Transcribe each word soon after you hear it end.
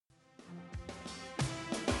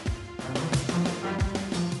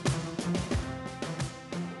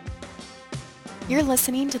You're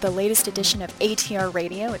listening to the latest edition of ATR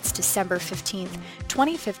Radio. It's December 15th,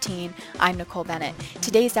 2015. I'm Nicole Bennett.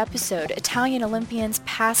 Today's episode, Italian Olympians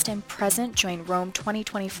past and present join Rome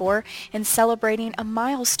 2024 in celebrating a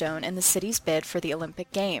milestone in the city's bid for the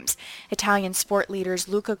Olympic Games. Italian sport leaders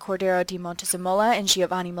Luca Cordero di Montezemolo and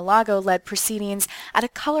Giovanni Malago led proceedings at a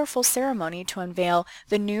colorful ceremony to unveil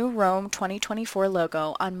the new Rome 2024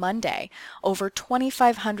 logo on Monday. Over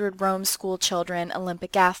 2,500 Rome school children,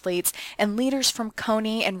 Olympic athletes, and leaders from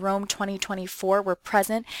CONI and Rome 2024 were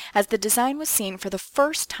present as the design was seen for the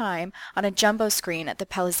first time on a jumbo screen at the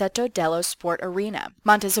Palazzetto dello Sport Arena.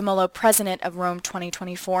 Montezemolo, president of Rome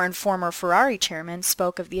 2024 and former Ferrari chairman,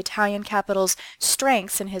 spoke of the Italian capital's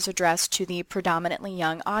strengths in his address to the predominantly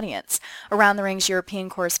young audience. Around the Ring's European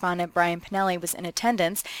correspondent Brian Pinelli was in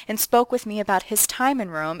attendance and spoke with me about his time in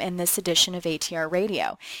Rome in this edition of ATR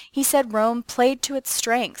Radio. He said Rome played to its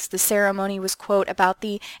strengths. The ceremony was, quote, about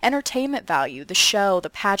the entertainment value, the show, the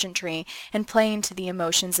pageantry, and playing to the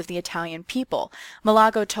emotions of the Italian people.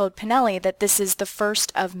 Malago told Pinelli that this is the first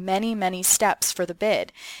of many, many steps for the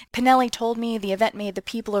bid. Pinelli told me the event made the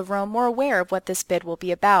people of Rome more aware of what this bid will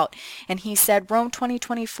be about, and he said Rome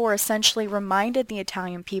 2024 essentially reminded the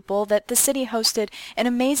Italian people that the city hosted an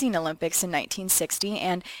amazing Olympics in 1960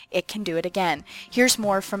 and it can do it again. Here's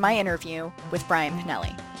more from my interview with Brian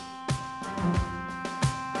Pinelli.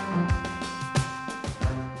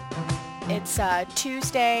 It's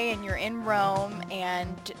Tuesday and you're in Rome,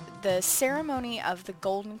 and the ceremony of the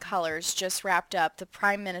Golden Colors just wrapped up. The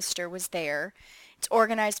Prime Minister was there. It's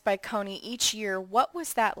organized by CONI each year. What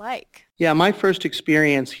was that like? Yeah, my first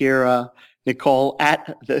experience here, Nicole,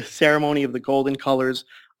 at the ceremony of the Golden Colors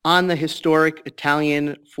on the historic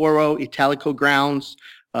Italian Foro Italico grounds.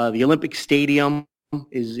 The Olympic Stadium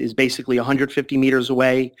is basically 150 meters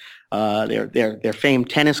away. Their famed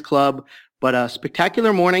tennis club. But a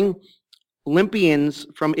spectacular morning. Olympians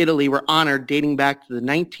from Italy were honored dating back to the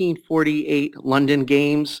 1948 London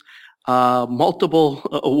Games. Multiple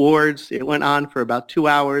awards. It went on for about 2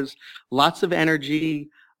 hours. Lots of energy.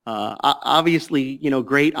 Obviously,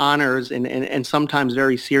 great honors and sometimes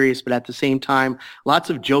very serious, but at the same time, lots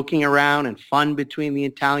of joking around and fun between the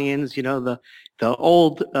Italians. The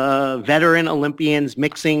old veteran Olympians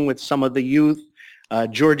mixing with some of the youth.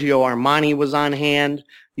 Giorgio Armani was on hand,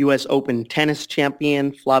 U.S. Open tennis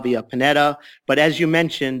champion Flavia Pennetta. But as you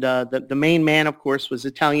mentioned, the main man, of course, was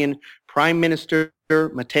Italian Prime Minister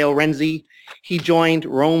Matteo Renzi. He joined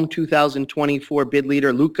Rome 2024 bid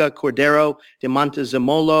leader Luca Cordero di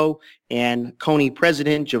Montezemolo and CONI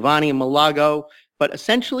president Giovanni Malago. But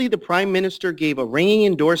essentially, the Prime Minister gave a ringing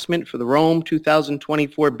endorsement for the Rome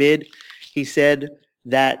 2024 bid. He said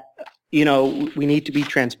that we need to be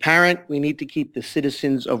transparent. We need to keep the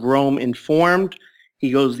citizens of Rome informed.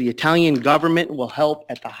 He goes, the Italian government will help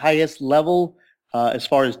at the highest level as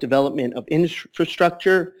far as development of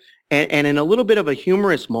infrastructure. And in a little bit of a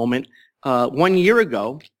humorous moment, 1 year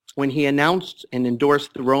ago, when he announced and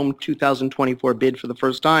endorsed the Rome 2024 bid for the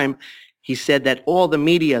first time, he said that all the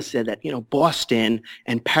media said that, Boston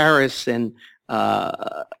and Paris and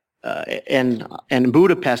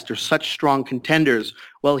Budapest are such strong contenders.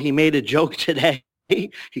 Well, he made a joke today.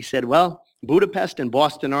 He said, well, Budapest and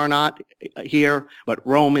Boston are not here, but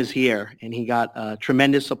Rome is here. And he got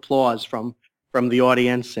tremendous applause from the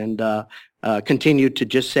audience and continued to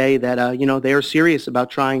just say that, they are serious about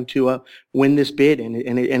trying to win this bid. And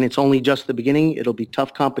it's only just the beginning. It'll be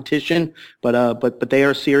tough competition, but they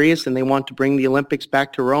are serious and they want to bring the Olympics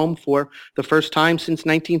back to Rome for the first time since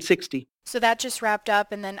 1960. So that just wrapped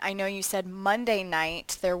up, and then I know you said Monday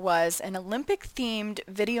night there was an Olympic-themed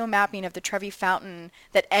video mapping of the Trevi Fountain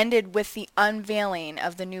that ended with the unveiling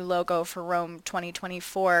of the new logo for Rome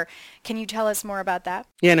 2024. Can you tell us more about that?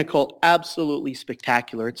 Yeah, Nicole, absolutely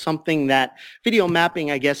spectacular. It's something that video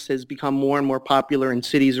mapping, I guess, has become more and more popular in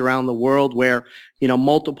cities around the world where,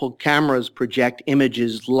 multiple cameras project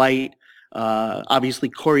images, light,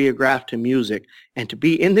 obviously choreographed to music. And to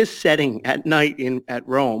be in this setting at night at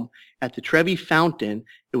Rome, at the Trevi Fountain,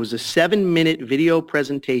 it was a 7-minute video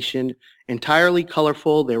presentation, entirely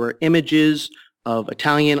colorful. There were images of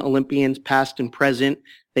Italian Olympians past and present.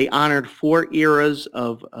 They honored 4 eras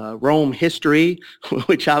of Rome history,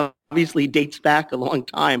 which obviously dates back a long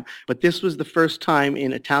time. But this was the first time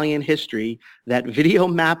in Italian history that video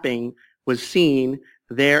mapping was seen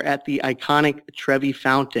there at the iconic Trevi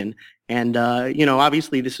Fountain. And,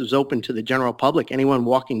 obviously this was open to the general public, anyone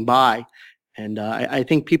walking by. And I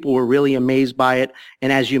think people were really amazed by it.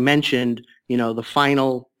 And as you mentioned, the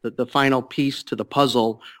final piece to the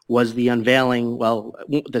puzzle was the unveiling,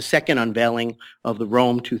 the second unveiling of the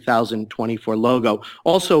Rome 2024 logo.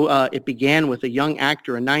 Also, it began with a young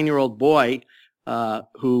actor, a 9-year-old boy,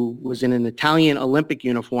 who was in an Italian Olympic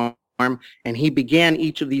uniform, and he began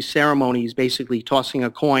each of these ceremonies basically tossing a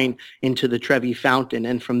coin into the Trevi Fountain.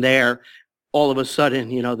 And from there, all of a sudden,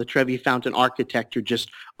 the Trevi Fountain architecture just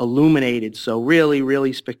illuminated. So really,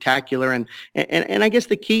 really spectacular. And I guess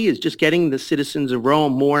the key is just getting the citizens of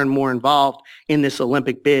Rome more and more involved in this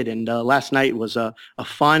Olympic bid. And last night was a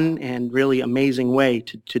fun and really amazing way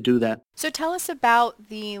to do that. So tell us about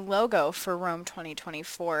the logo for Rome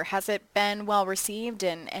 2024. Has it been well received,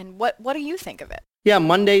 and what do you think of it? Yeah,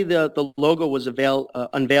 Monday the logo was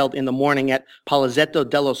unveiled in the morning at Palazzetto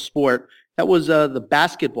dello Sport. That was the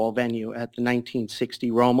basketball venue at the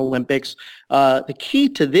 1960 Rome Olympics. The key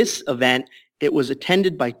to this event, it was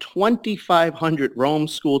attended by 2,500 Rome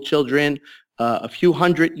school children, a few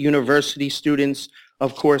hundred university students.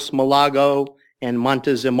 Of course, Malago and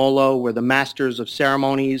Montezemolo were the masters of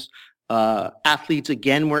ceremonies. Athletes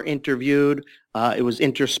again were interviewed. It was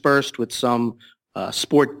interspersed with some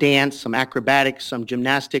sport dance, some acrobatics, some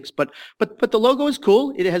gymnastics, but the logo is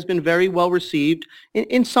cool. It has been very well received.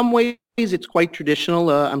 In some ways, it's quite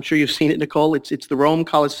traditional. I'm sure you've seen it, Nicole. It's the Rome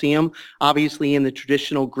Colosseum, obviously in the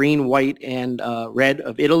traditional green, white, and red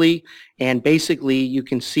of Italy. And basically, you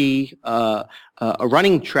can see a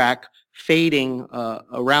running track fading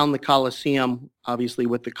around the Colosseum, obviously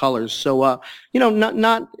with the colors. So,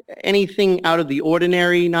 not anything out of the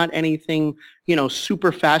ordinary, not anything,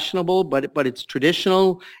 super fashionable, but it's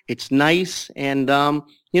traditional, it's nice, and,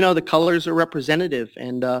 the colors are representative.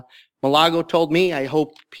 And Malago told me, I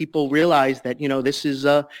hope people realize that, this is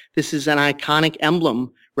an iconic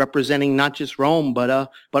emblem representing not just Rome,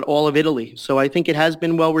 but all of Italy. So I think it has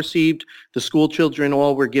been well received. The school children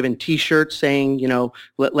all were given T-shirts saying,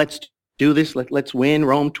 let's do this. Let's win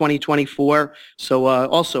Rome 2024. So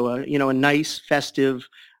also, a nice festive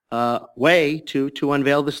way to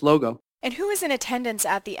unveil this logo. And who was in attendance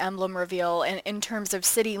at the emblem reveal in terms of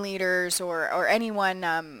city leaders or anyone,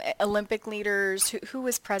 Olympic leaders? Who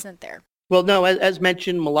was present there? Well, no, as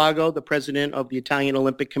mentioned, Malago, the president of the Italian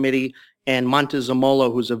Olympic Committee, and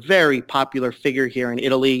Montezemolo, who's a very popular figure here in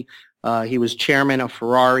Italy. He was chairman of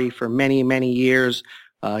Ferrari for many, many years.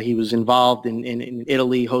 He was involved in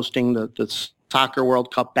Italy hosting the Soccer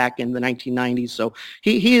World Cup back in the 1990s. So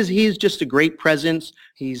he is just a great presence.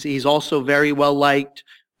 He's also very well liked.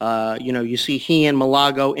 You see he and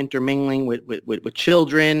Malago intermingling with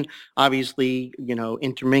children, obviously,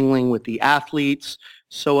 intermingling with the athletes.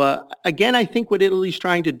 So again, I think what Italy's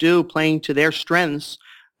trying to do, playing to their strengths,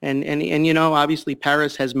 and obviously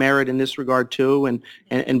Paris has merit in this regard too,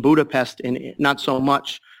 and Budapest and not so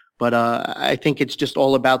much. But I think it's just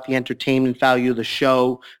all about the entertainment value, the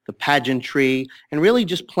show, the pageantry, and really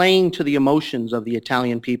just playing to the emotions of the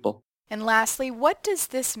Italian people. And lastly, what does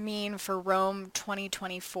this mean for Rome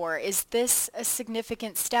 2024? Is this a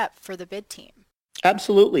significant step for the bid team?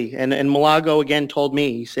 Absolutely. And Malago again told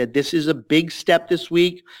me, he said, this is a big step this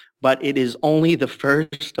week, but it is only the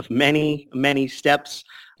first of many, many steps.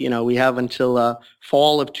 We have until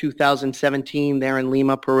fall of 2017 there in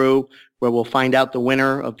Lima, Peru, where we'll find out the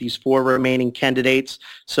winner of these 4 remaining candidates.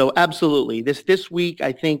 So absolutely, this week,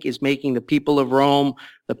 I think, is making the people of Rome,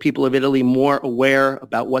 the people of Italy, more aware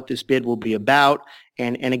about what this bid will be about.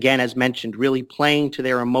 And again, as mentioned, really playing to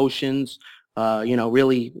their emotions,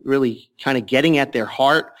 really, really kind of getting at their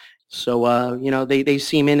heart. So, they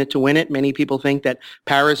seem in it to win it. Many people think that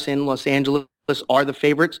Paris and Los Angeles are the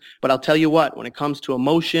favorites. But I'll tell you what, when it comes to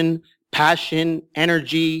emotion, passion,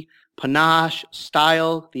 energy, panache,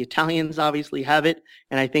 style, the Italians obviously have it.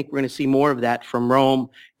 And I think we're going to see more of that from Rome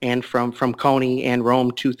and from CONI and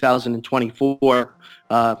Rome 2024,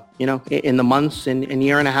 in the months and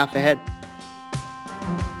year and a half ahead.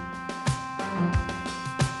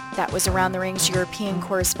 That was Around the Ring's European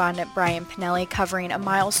correspondent Brian Pinelli covering a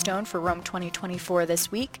milestone for Rome 2024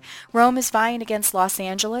 this week. Rome is vying against Los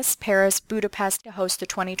Angeles, Paris, Budapest to host the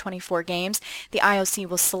 2024 Games. The IOC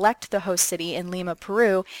will select the host city in Lima,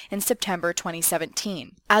 Peru in September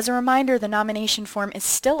 2017. As a reminder, the nomination form is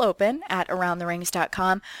still open at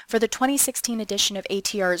AroundTheRings.com for the 2016 edition of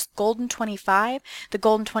ATR's Golden 25. The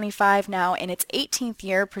Golden 25, now in its 18th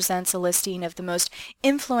year, presents a listing of the most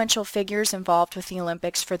influential figures involved with the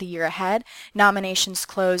Olympics for the year ahead. Nominations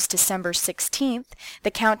close December 16th.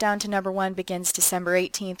 The countdown to number 1 begins December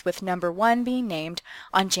 18th, with number 1 being named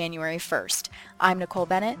on January 1st. I'm Nicole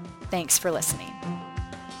Bennett. Thanks for listening.